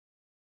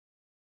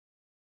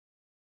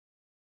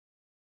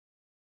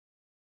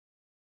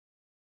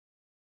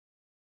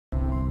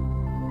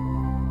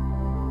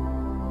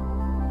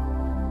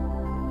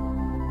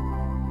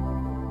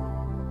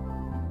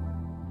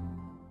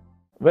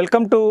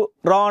Welcome to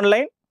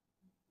Raaonline.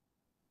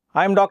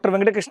 I am Dr.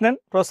 Venkatakrishnan,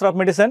 Professor of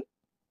Medicine.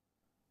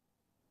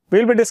 We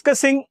will be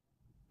discussing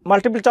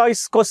multiple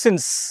choice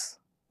questions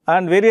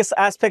and various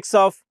aspects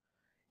of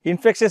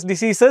infectious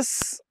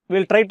diseases. We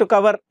will try to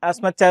cover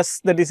as much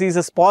as the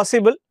diseases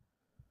possible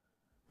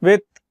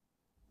with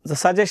the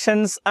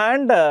suggestions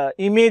and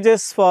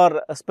images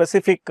for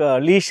specific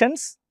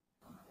lesions.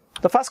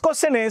 The first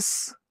question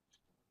is,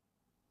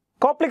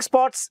 Koplik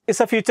spots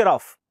is a feature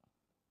of?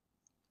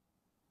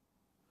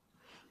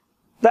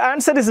 The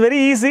answer is very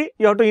easy.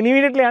 You have to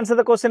immediately answer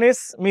the question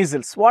is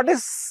measles. What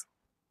is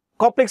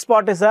Koplik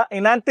spot? Is an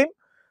enanthem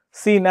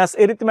seen as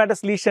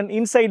erythematous lesion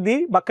inside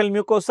the buccal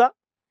mucosa.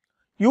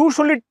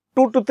 Usually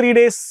 2 to 3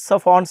 days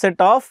of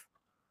onset of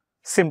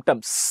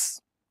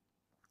symptoms.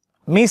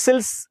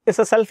 Measles is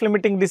a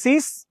self-limiting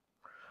disease,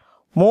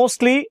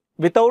 mostly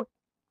without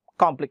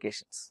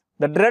complications.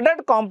 The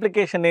dreaded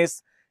complication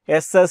is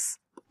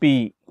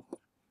SSP,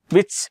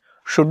 which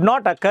should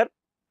not occur.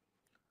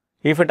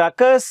 If it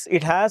occurs,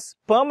 it has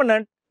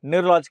permanent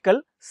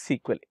neurological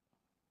sequelae.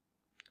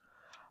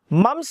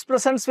 Mumps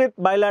presents with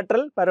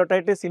bilateral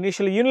parotitis,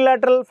 initially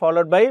unilateral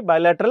followed by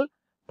bilateral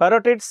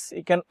parotids.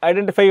 You can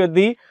identify with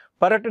the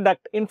parotid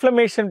duct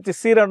inflammation which is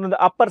seen around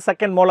the upper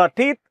second molar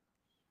teeth.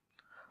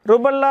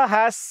 Rubella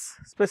has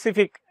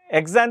specific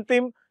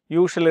exanthem,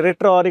 usually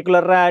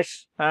retroauricular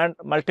rash and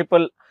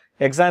multiple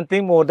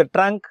exanthem over the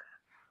trunk.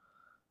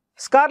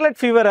 Scarlet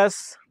fever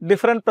has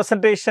different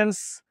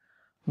presentations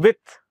with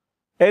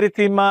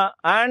erythema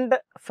and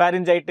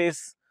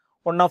pharyngitis,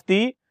 one of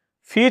the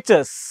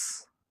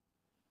features,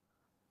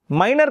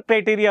 minor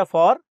criteria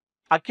for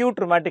acute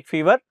rheumatic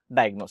fever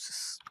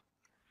diagnosis.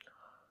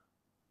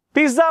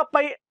 Pizza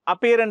pie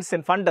appearance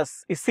in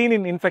fundus is seen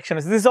in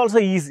infections. This is also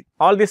easy.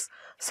 All these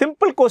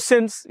simple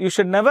questions, you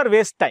should never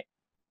waste time.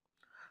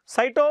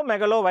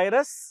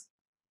 Cytomegalovirus.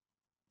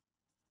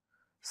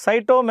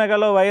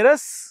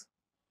 Cytomegalovirus.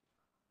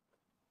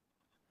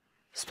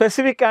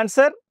 Specific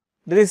answer,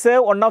 this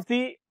is one of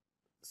the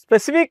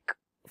specific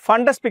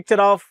fundus picture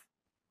of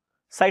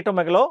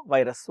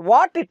cytomegalovirus.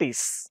 What it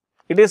is?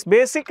 It is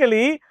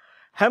basically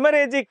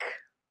hemorrhagic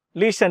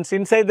lesions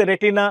inside the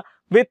retina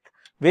with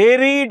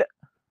varied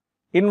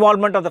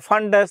involvement of the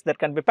fundus. That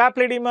can be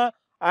papilledema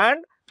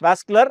and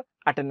vascular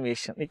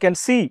attenuation. You can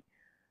see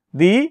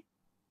the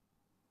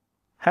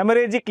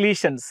hemorrhagic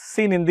lesions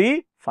seen in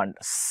the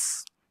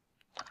fundus.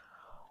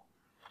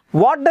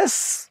 What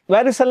does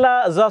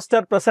varicella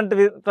zoster present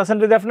with?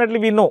 Definitely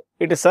we know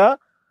it is a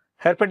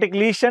herpetic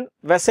lesion,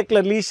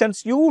 vesicular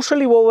lesions,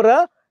 usually over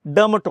a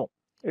dermatome.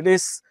 It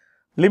is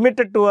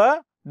limited to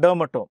a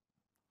dermatome.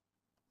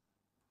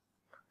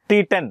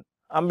 T10,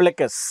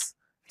 umbilicus,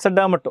 it's a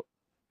dermatome.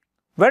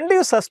 When do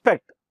you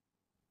suspect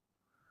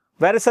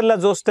varicella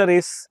zoster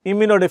is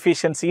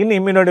immunodeficiency? In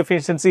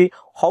immunodeficiency,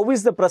 how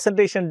is the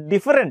presentation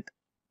different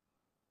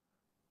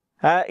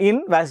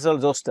in varicella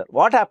zoster?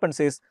 What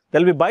happens is,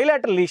 there will be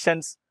bilateral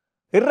lesions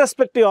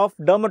irrespective of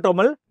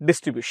dermatomal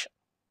distribution.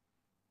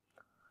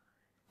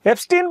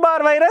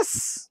 Epstein-Barr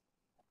virus,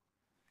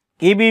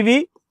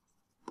 EBV.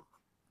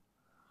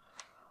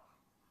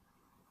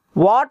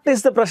 What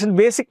is the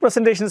basic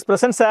presentation? Is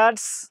presents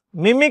as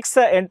mimics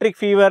enteric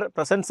fever,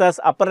 presents as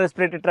upper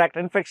respiratory tract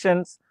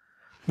infections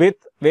with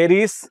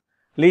various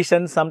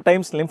lesions,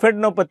 sometimes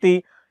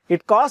lymphadenopathy.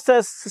 It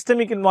causes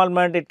systemic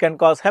involvement. It can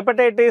cause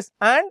hepatitis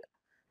and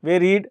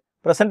varied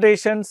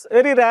presentations,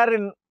 very rare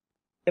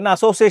in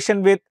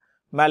association with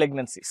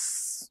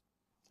malignancies,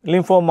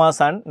 lymphomas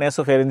and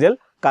nasopharyngeal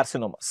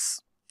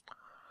carcinomas.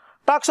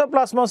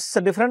 Toxoplasmosis is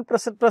a different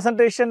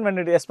presentation when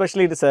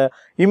especially it is a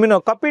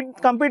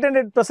immunocompetent,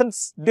 it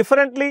presents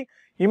differently,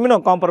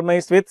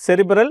 immunocompromised with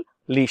cerebral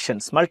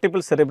lesions,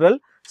 multiple cerebral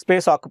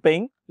space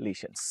occupying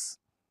lesions.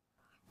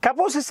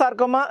 Kaposi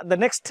sarcoma, the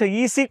next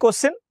easy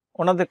question,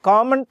 one of the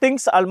common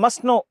things I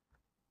must know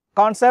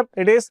concept,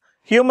 it is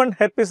human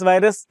herpes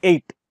virus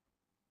 8.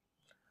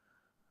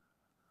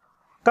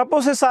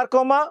 Kaposi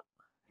sarcoma,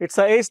 it's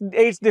a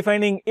age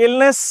defining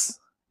illness.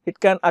 It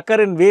can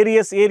occur in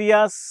various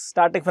areas,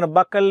 starting from the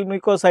buccal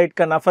mucosa. It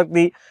can affect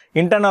the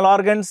internal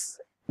organs,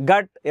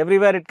 gut,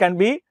 everywhere it can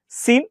be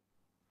seen.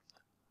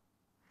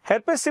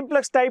 Herpes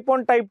simplex type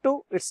 1, type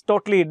 2, it's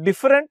totally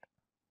different,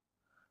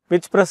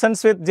 which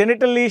presents with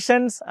genital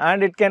lesions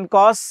and it can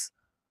cause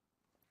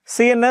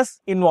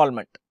CNS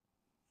involvement,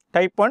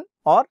 type 1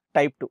 or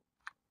type 2.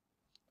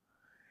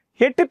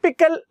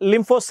 Atypical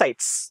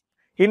lymphocytes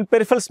in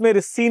peripheral smear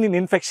is seen in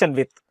infection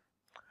with.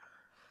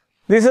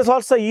 This is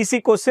also easy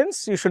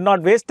questions. You should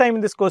not waste time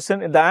in this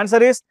question. The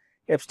answer is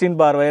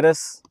Epstein-Barr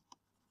virus.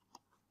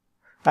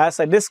 As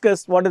I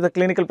discussed, what is the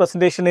clinical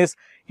presentation is,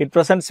 it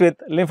presents with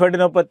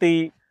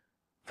lymphadenopathy,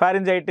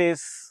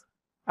 pharyngitis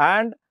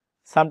and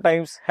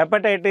sometimes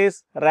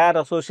hepatitis, rare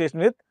association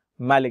with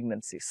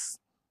malignancies.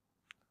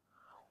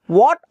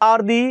 What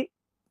are the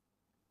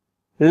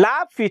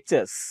lab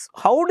features?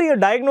 How do you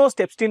diagnose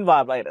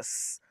Epstein-Barr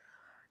virus?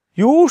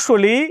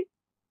 Usually,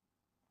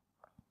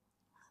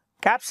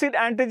 capsid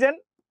antigen,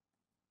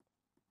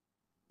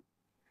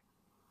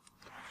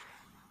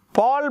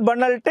 Paul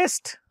Bunel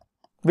test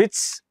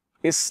which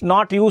is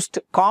not used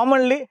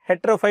commonly,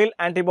 heterophile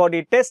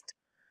antibody test,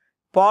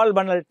 Paul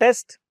Bunel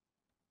test.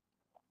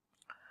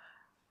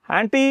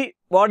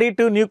 Antibody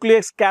to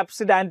nucleic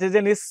capsid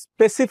antigen is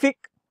specific,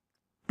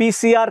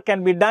 PCR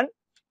can be done.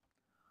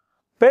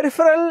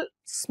 Peripheral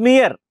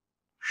smear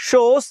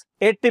shows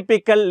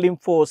atypical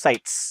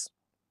lymphocytes.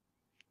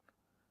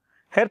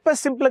 Herpes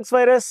simplex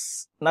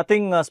virus,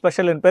 nothing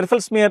special in peripheral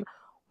smear.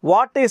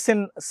 What is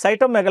in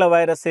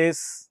cytomegalovirus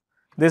is,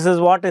 this is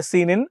what is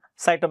seen in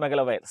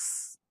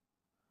cytomegalovirus.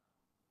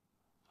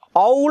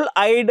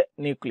 Owl-eyed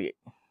nuclei.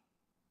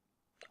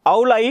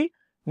 Owl-eye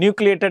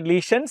nucleated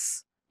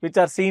lesions which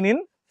are seen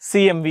in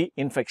CMV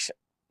infection.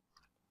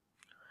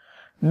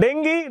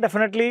 Dengue,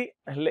 definitely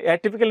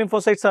atypical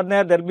lymphocytes are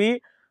there. There will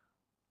be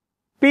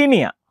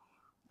penia,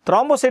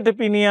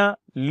 thrombocytopenia,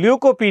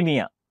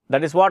 leukopenia.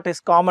 That is what is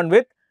common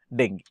with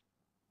dengue.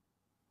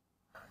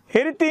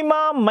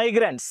 Erythema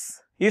migrans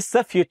is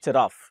the future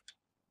of.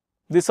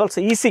 This is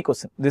also easy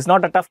question. This is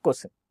not a tough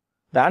question.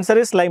 The answer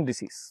is Lyme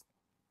disease.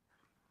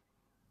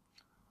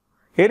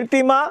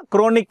 Erythema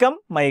chronicum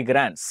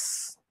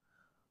migrans.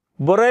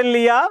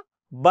 Borrelia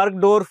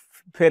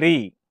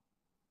burgdorferi.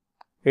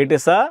 It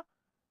is a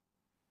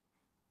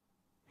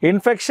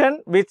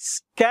infection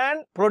which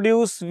can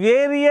produce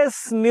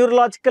various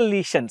neurological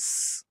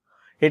lesions.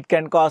 It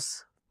can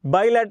cause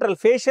bilateral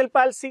facial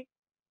palsy.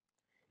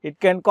 It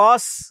can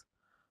cause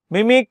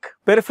mimic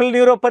peripheral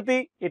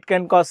neuropathy. It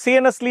can cause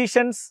CNS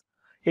lesions.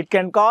 It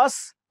can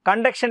cause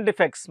conduction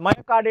defects,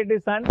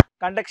 myocarditis and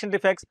conduction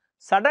defects.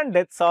 Sudden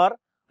deaths are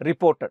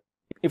reported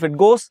if it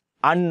goes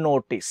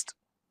unnoticed.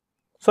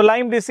 So,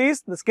 Lyme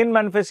disease, the skin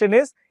manifestation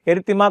is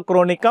erythema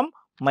chronicum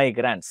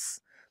migrans.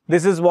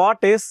 This is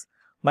what is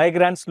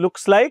migrans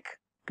looks like.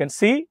 You can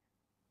see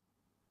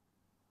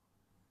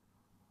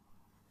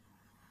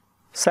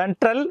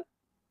central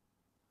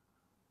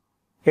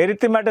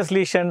erythematous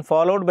lesion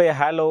followed by a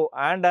halo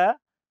and a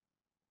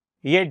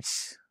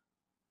edge,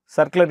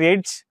 circular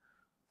edge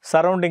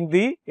surrounding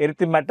the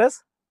erythematous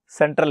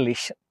central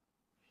lesion.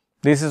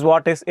 This is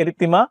what is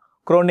erythema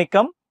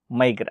chronicum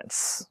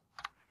migrans.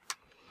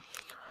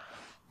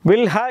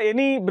 Will have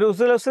any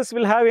brucellosis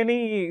will have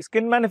any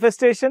skin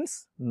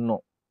manifestations?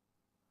 No.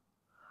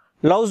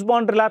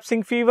 Louse-borne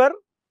relapsing fever,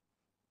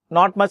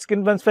 not much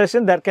skin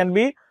manifestation. There can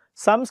be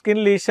some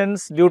skin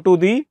lesions due to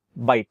the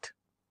bite.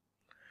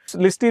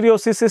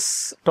 Listeriosis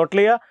is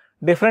totally a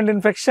different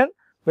infection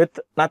with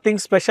nothing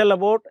special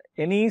about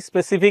any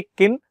specific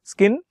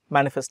skin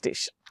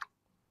manifestation.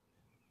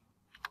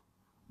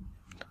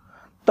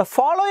 The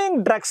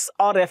following drugs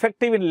are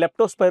effective in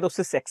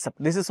leptospirosis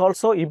except. This is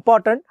also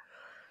important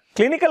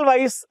clinical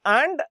wise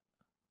and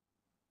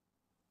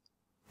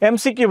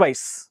MCQ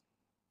wise.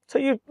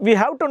 So, we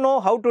have to know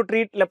how to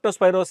treat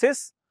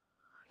leptospirosis.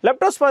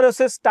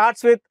 Leptospirosis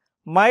starts with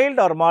mild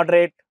or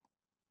moderate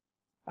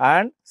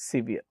and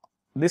severe.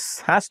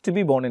 This has to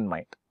be borne in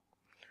mind.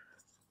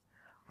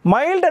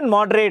 Mild and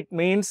moderate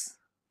means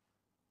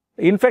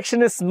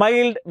infection is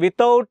mild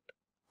without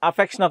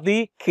affection of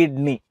the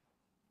kidney.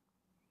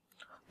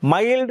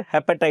 Mild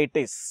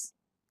hepatitis.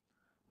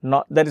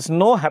 There is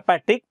no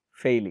hepatic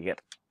failure.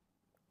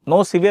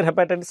 No severe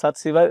hepatitis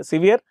or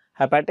severe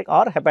hepatic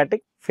or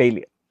hepatic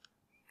failure.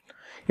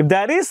 If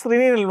there is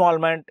renal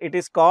involvement, it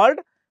is called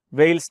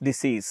Weil's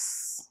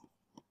disease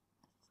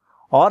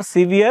or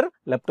severe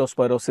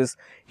leptospirosis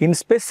in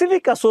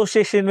specific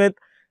association with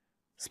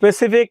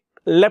specific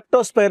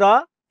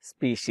Leptospira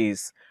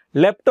species,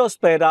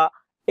 Leptospira